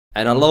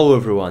And hello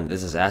everyone,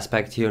 this is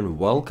Aspect here and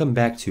welcome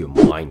back to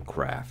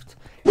Minecraft.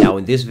 Now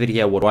in this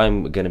video what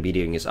I'm gonna be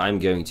doing is I'm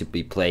going to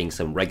be playing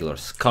some regular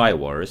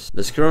Skywars.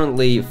 There's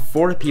currently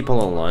 4 people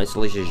online,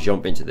 so let's just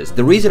jump into this.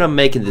 The reason I'm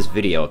making this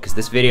video, because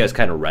this video is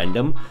kind of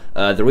random,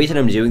 the reason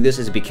I'm doing this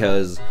is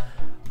because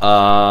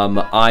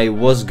I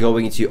was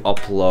going to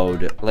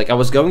upload,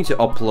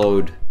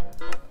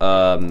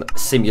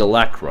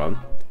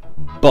 Simulacra,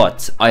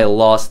 but I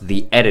lost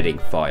the editing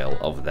file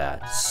of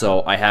that,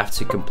 so I have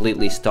to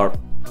completely start.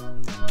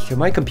 Can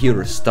my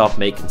computer stop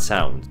making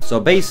sound? So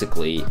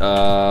basically,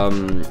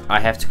 I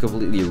have to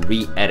completely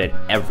re-edit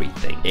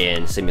everything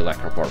in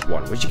Simulacra Part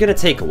 1, which is gonna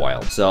take a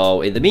while.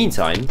 So in the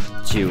meantime,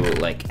 to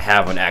like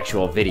have an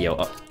actual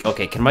video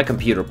okay, can my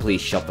computer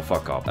please shut the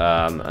fuck up?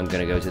 I'm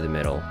gonna go to the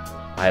middle.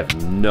 I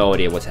have no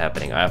idea what's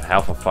happening. I have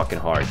half a fucking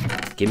heart.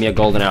 Give me a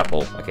golden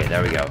apple. Okay,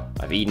 there we go.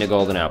 I've eaten a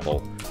golden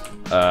apple.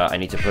 I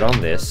need to put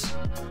on this.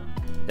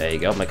 There you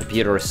go, my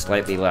computer is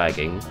slightly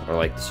lagging, or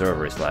like the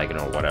server is lagging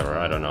or whatever,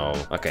 I don't know.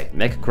 Okay,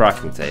 make a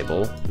crafting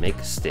table, make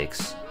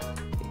sticks,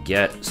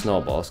 get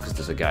snowballs, because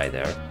there's a guy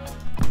there.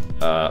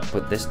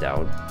 Put this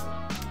down,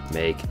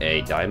 make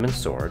a diamond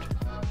sword,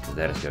 because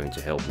that is going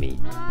to help me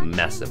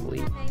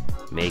massively.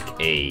 Make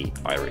a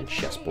iron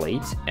chest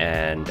plate,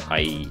 and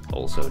I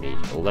also need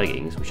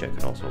leggings, which I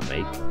can also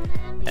make.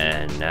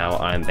 And now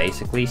I'm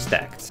basically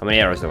stacked. How many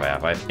arrows do I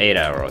have? I have 8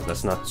 arrows.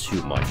 That's not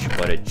too much,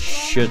 but it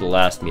should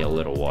last me a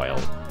little while.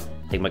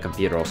 I think my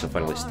computer also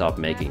finally stopped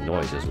making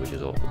noises, which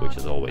is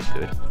always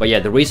good. But yeah,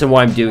 the reason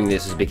why I'm doing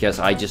this is because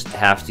I just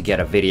have to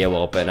get a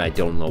video up, and I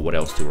don't know what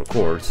else to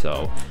record.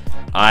 So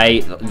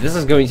this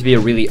is going to be a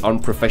really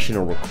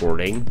unprofessional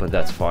recording, but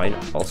that's fine.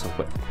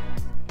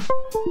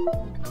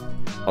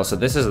 Also,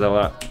 this is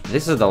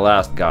the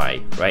last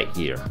guy right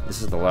here.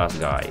 This is the last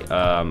guy.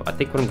 I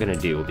think what I'm gonna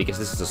do, because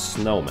this is a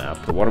snow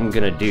map, what I'm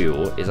gonna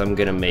do is I'm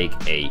gonna make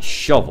a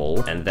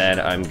shovel, and then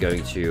I'm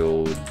going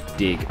to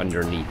dig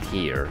underneath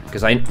here,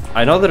 because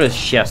I know there is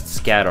chests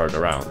scattered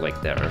around like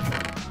there.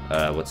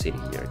 What's in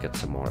here? Get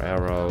some more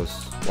arrows.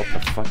 What the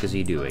fuck is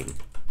he doing?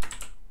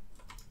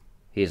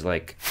 He's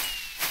like.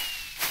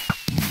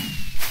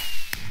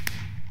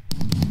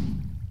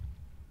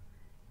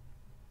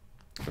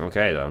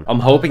 Okay then. I'm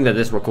hoping that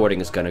this recording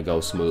is gonna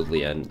go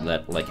smoothly and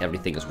that like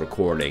everything is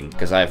recording,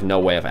 because I have no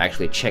way of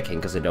actually checking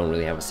because I don't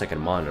really have a second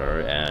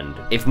monitor, and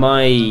if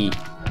my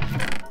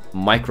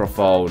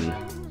microphone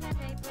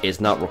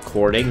is not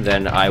recording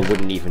then I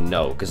wouldn't even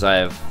know, because I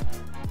have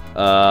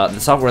the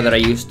software that I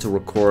use to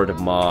record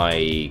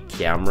my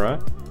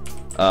camera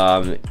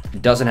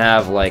doesn't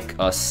have like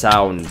a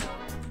sound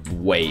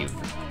wave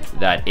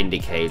that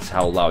indicates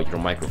how loud your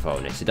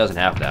microphone is. It doesn't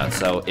have that,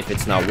 so if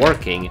it's not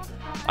working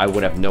I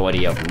would have no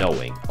idea of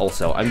knowing.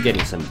 Also, I'm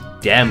getting some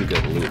damn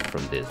good loot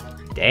from this.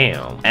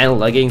 Damn. And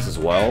leggings as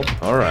well.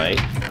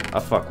 Alright. I'll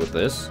fuck with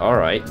this.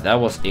 Alright. That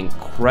was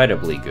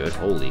incredibly good.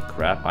 Holy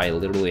crap. I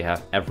literally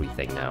have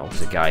everything now.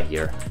 There's a guy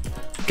here.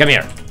 Come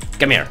here.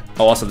 Come here.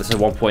 Oh, also, this is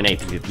 1.8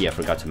 PvP. I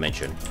forgot to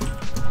mention.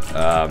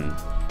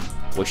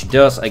 Which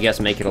does, I guess,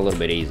 make it a little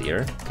bit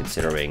easier,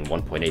 considering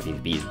 1.8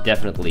 PvP is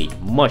definitely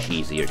much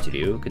easier to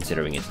do,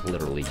 considering it's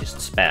literally just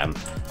spam.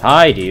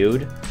 Hi,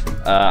 dude.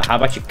 How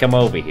about you come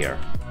over here?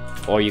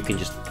 Or you can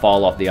just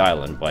fall off the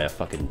island by a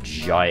fucking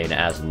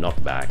giant-ass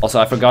knockback. Also,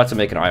 I forgot to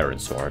make an iron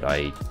sword.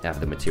 I have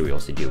the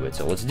materials to do it,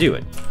 so let's do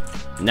it.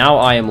 Now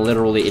I am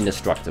literally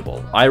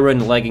indestructible.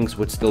 Iron leggings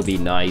would still be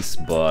nice,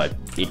 but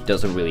it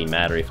doesn't really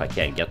matter if I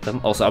can't get them.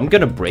 Also, I'm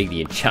gonna break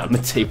the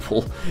enchantment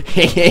table.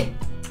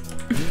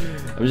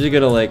 I'm just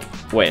gonna like,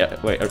 wait,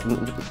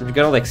 I'm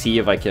gonna like see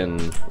if I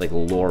can like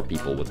lure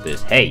people with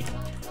this. Hey,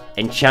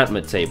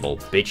 enchantment table,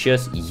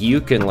 bitches, you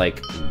can like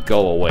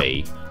go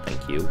away.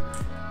 Thank you.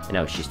 And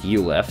now it's just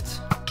you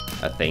left,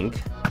 I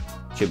think.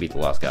 Should be the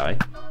last guy.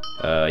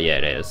 Yeah,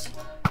 it is.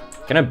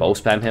 Can I bow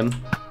spam him?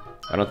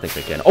 I don't think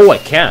I can. Oh, I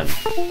can!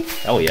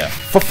 Hell yeah.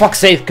 For fuck's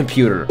sake,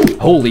 computer!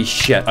 Holy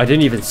shit, I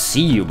didn't even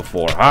see you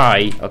before.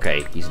 Hi!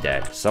 Okay, he's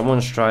dead.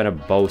 Someone's trying to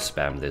bow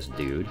spam this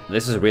dude.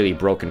 This is really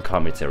broken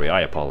commentary,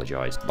 I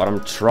apologize. But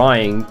I'm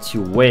trying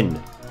to win,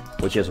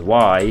 which is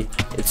why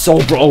it's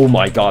so oh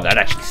my god, that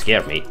actually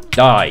scared me.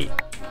 Die!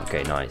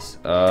 Okay, nice.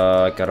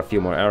 Got a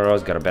few more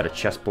arrows, got a better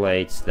chest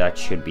plate. That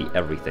should be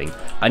everything.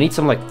 I need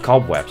some, like,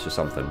 cobwebs or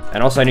something.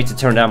 And also I need to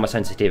turn down my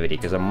sensitivity,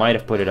 because I might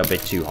have put it a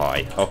bit too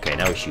high. Okay,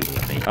 now he's shooting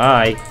at me.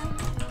 Hi!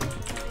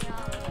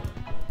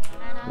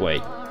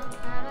 Wait.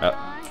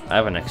 I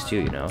have an X2,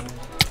 you know.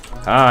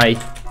 Hi!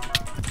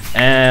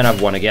 And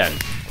I've won again.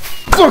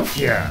 Fuck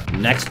yeah!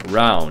 Next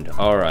round.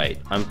 Alright.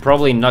 I'm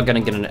probably not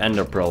gonna get an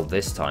ender pearl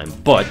this time,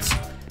 but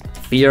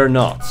fear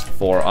not,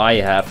 for I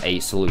have a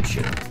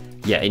solution.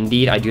 Yeah,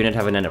 indeed, I do not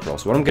have an ender pearl.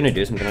 So what I'm gonna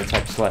do is I'm gonna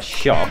type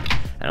 /shop,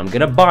 and I'm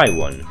gonna buy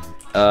one.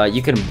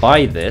 You can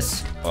buy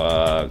this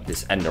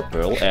ender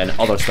pearl, and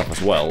other stuff as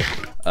well,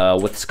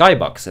 with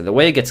Skybucks. And the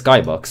way you get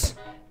Skybucks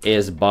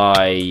is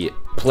by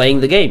playing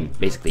the game,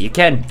 basically. You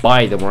can't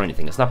buy them or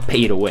anything. It's not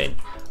pay to win.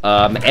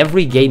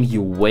 Every game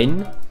you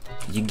win,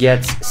 you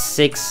get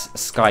 6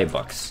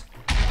 Skybucks.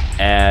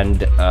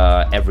 And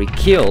every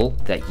kill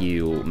that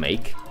you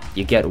make,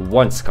 you get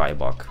 1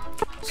 skybuck.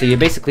 So you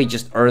basically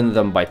just earn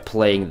them by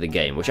playing the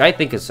game, which I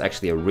think is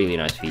actually a really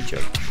nice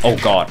feature. Oh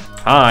god.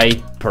 Hi,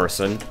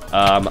 person.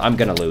 I'm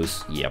gonna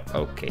lose. Yep,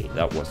 okay,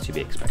 that was to be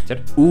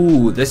expected.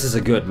 Ooh, this is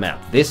a good map.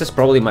 This is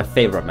probably my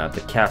favorite map,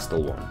 the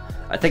castle one.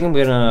 I think I'm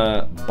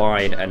gonna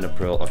buy an ender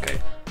pearl.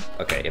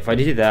 Okay, if I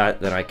do that,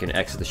 then I can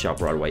exit the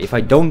shop right away. If I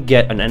don't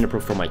get an ender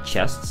pearl from my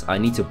chests, I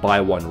need to buy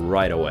one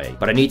right away.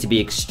 But I need to be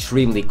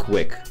extremely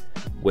quick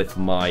with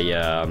my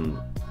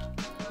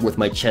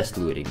chest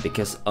looting,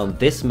 because on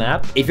this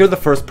map, if you're the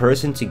first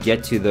person to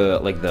get to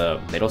the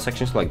middle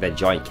sections, like that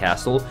giant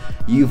castle,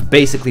 you've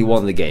basically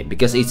won the game,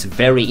 because it's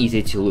very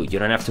easy to loot. You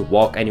don't have to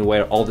walk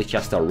anywhere. All the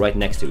chests are right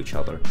next to each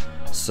other,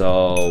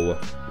 so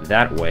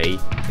that way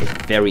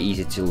it's very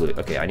easy to loot.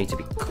 Okay, I need to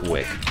be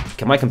quick.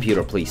 Can my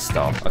computer please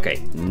stop?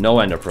 Okay, no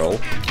ender pearl.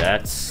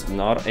 That's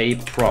not a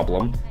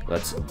problem.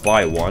 Let's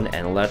buy one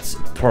and let's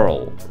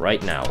pearl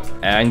right now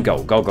and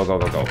go.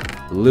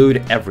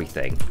 Loot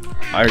everything.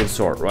 Iron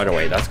sword right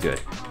away. That's good.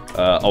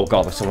 Oh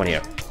god, there's someone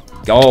here.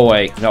 Go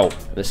away. No,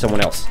 there's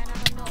someone else.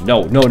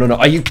 No.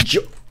 Are you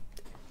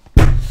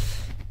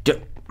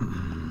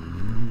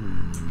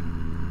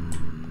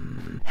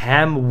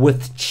ham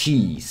with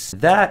cheese.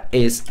 That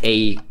is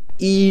a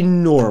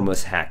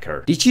enormous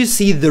hacker. Did you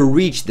see the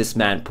reach this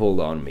man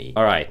pulled on me?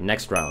 All right,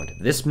 next round.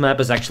 This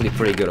map is actually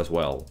pretty good as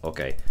well.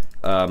 Okay.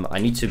 I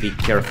need to be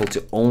careful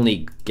to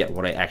only get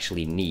what I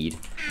actually need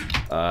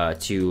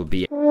to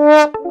be...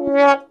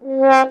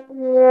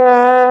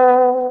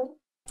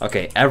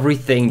 Okay,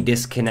 everything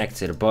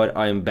disconnected, but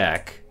I'm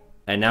back.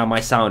 And now my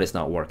sound is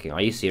not working.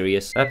 Are you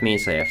serious? That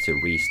means I have to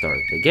restart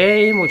the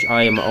game, which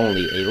I am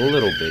only a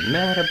little bit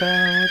mad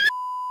about.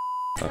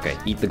 Okay,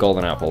 eat the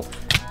golden apple.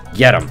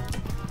 Get him!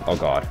 Oh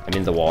god, I'm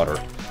in the water.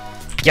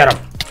 Get him!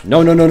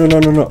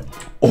 No.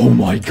 Oh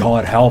my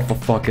god, half a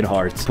fucking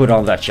heart. Put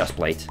on that chest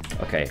plate.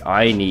 Okay,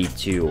 I need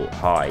to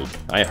hide.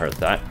 I heard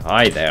that.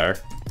 Hi there.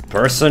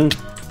 Person?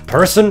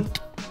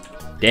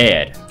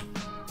 Dead.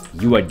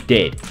 You are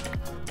dead.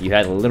 You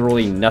had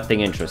literally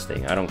nothing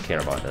interesting. I don't care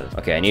about that.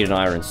 Okay, I need an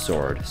iron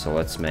sword. So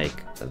let's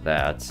make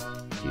that.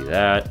 Do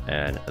that,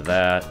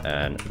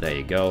 and there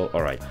you go.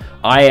 Alright.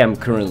 I am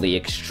currently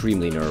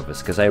extremely nervous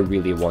because I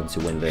really want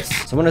to win this.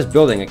 Someone is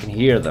building, I can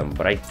hear them,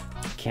 but I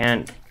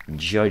can't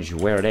judge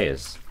where it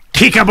is.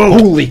 Kickaboo!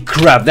 Holy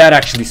crap, that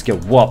actually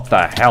scared. What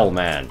the hell,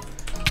 man?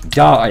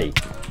 Die!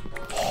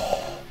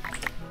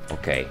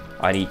 Okay,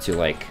 I need to,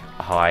 like,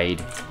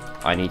 hide.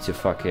 I need to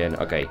fucking...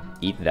 Okay,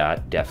 eat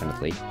that,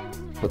 definitely.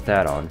 Put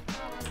that on.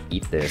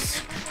 Eat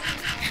this.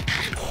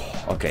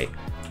 Okay,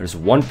 there's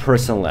one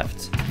person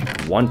left.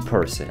 One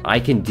person. I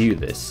can do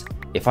this.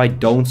 If I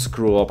don't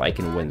screw up, I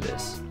can win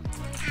this.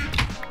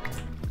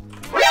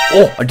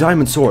 Oh, a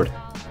diamond sword!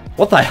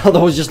 What the hell? That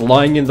was just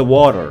lying in the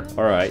water.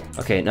 Alright.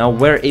 Okay, now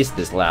where is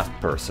this last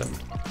person?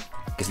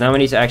 Because now I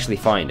need to actually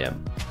find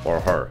him. Or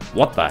her.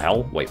 What the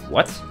hell? Wait,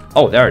 what?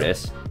 Oh, there it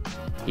is.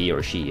 He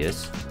or she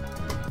is.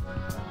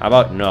 How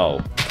about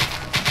no?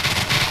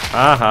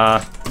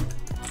 Haha.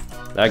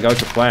 That goes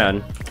to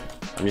plan.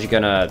 I'm just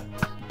gonna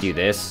do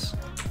this.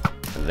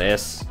 And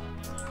this.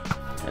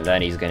 And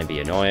then he's gonna be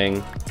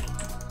annoying.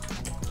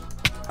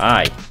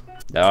 Hi.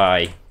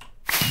 Die.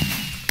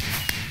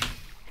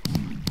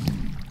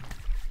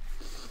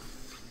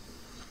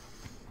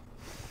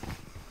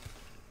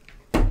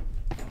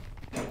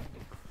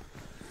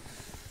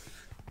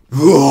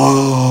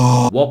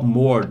 What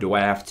more do I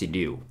have to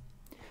do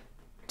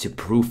to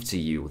prove to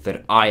you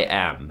that I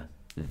am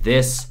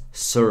this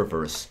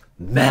server's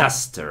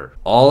master?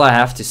 All I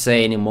have to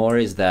say anymore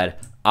is that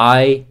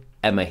I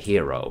am a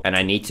hero and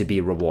I need to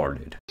be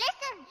rewarded.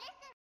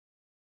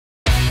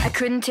 I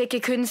couldn't take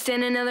it, couldn't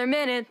stand another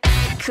minute.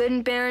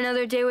 Couldn't bear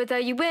another day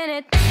without you in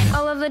it.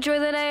 All of the joy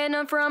that I had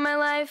known for all my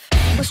life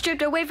was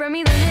stripped away from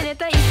me the minute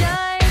that you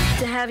died.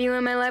 To have you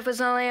in my life was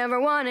all I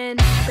ever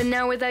wanted, but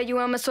now without you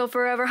I'm my soul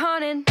forever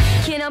haunted.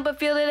 Can't help but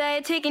feel that I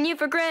had taken you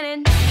for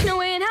granted. No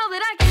way in hell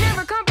that I could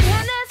never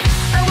comprehend this.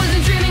 I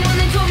wasn't dreaming when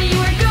they told me you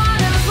were gone.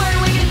 I was wide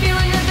awake and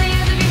feeling that they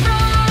had to be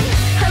wrong.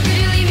 How could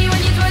you leave me when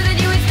you swore that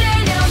you would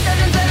stay? Now I'm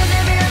stuck inside of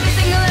every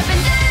single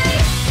effing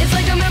day. It's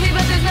like a movie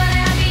but there's not a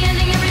happy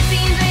ending. Every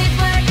scene's made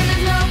black and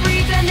there's no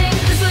pretending.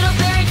 This little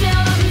fairy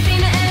tale doesn't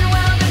seem to end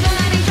well. There's no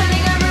lightning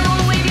shining armor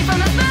won't wave you from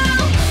the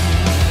spell.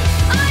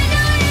 I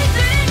know you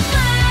didn't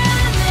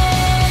plan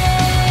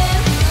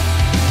this.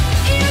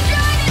 You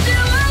tried to do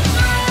what's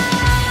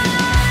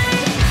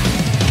right,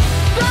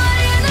 but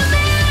in the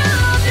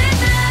middle of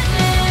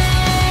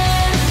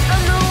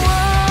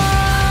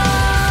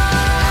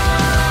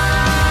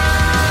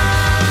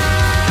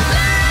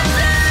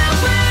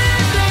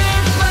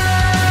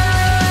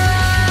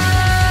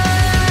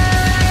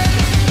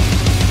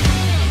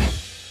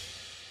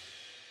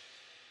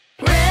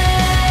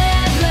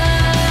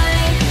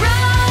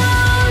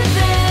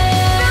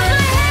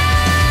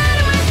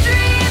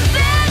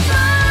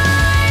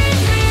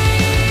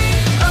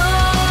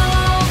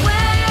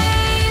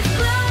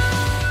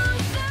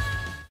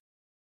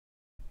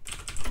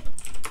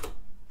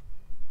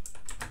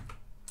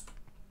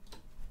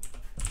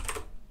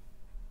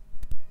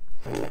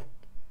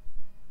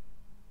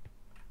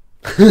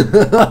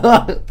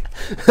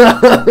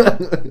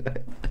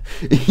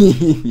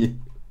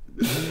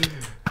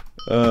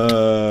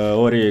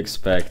What do you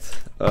expect?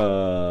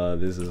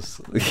 This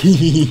is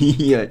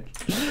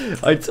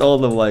I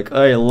told him like,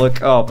 hey,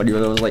 look up, and he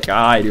was like,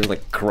 ah, and he was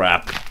like,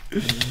 crap.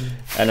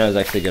 And I was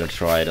actually gonna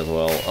try it as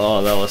well.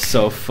 Oh, that was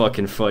so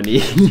fucking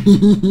funny.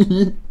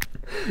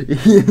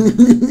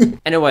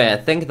 Anyway, I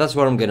think that's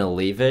where I'm gonna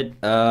leave it.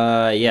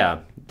 Yeah.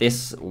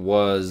 This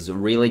was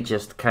really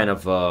just kind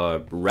of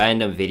a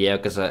random video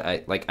because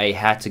I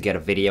had to get a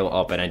video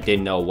up and I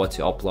didn't know what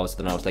to upload, so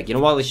then I was like, you know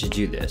what, let's just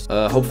do this.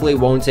 Hopefully it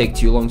won't take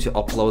too long to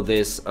upload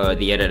this.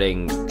 The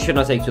editing should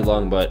not take too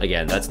long, but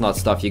again, that's not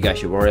stuff you guys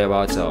should worry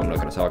about, so I'm not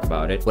gonna talk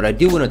about it. What I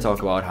do want to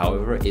talk about,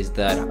 however, is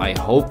that I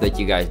hope that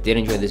you guys did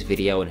enjoy this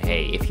video, and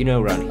hey, if you're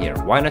new around here,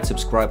 why not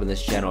subscribe on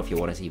this channel if you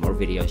want to see more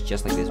videos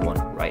just like this one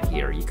right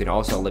here. You can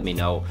also let me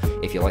know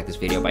if you like this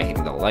video by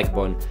hitting the like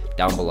button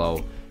down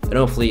below. And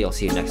hopefully I'll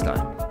see you next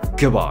time.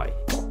 Goodbye.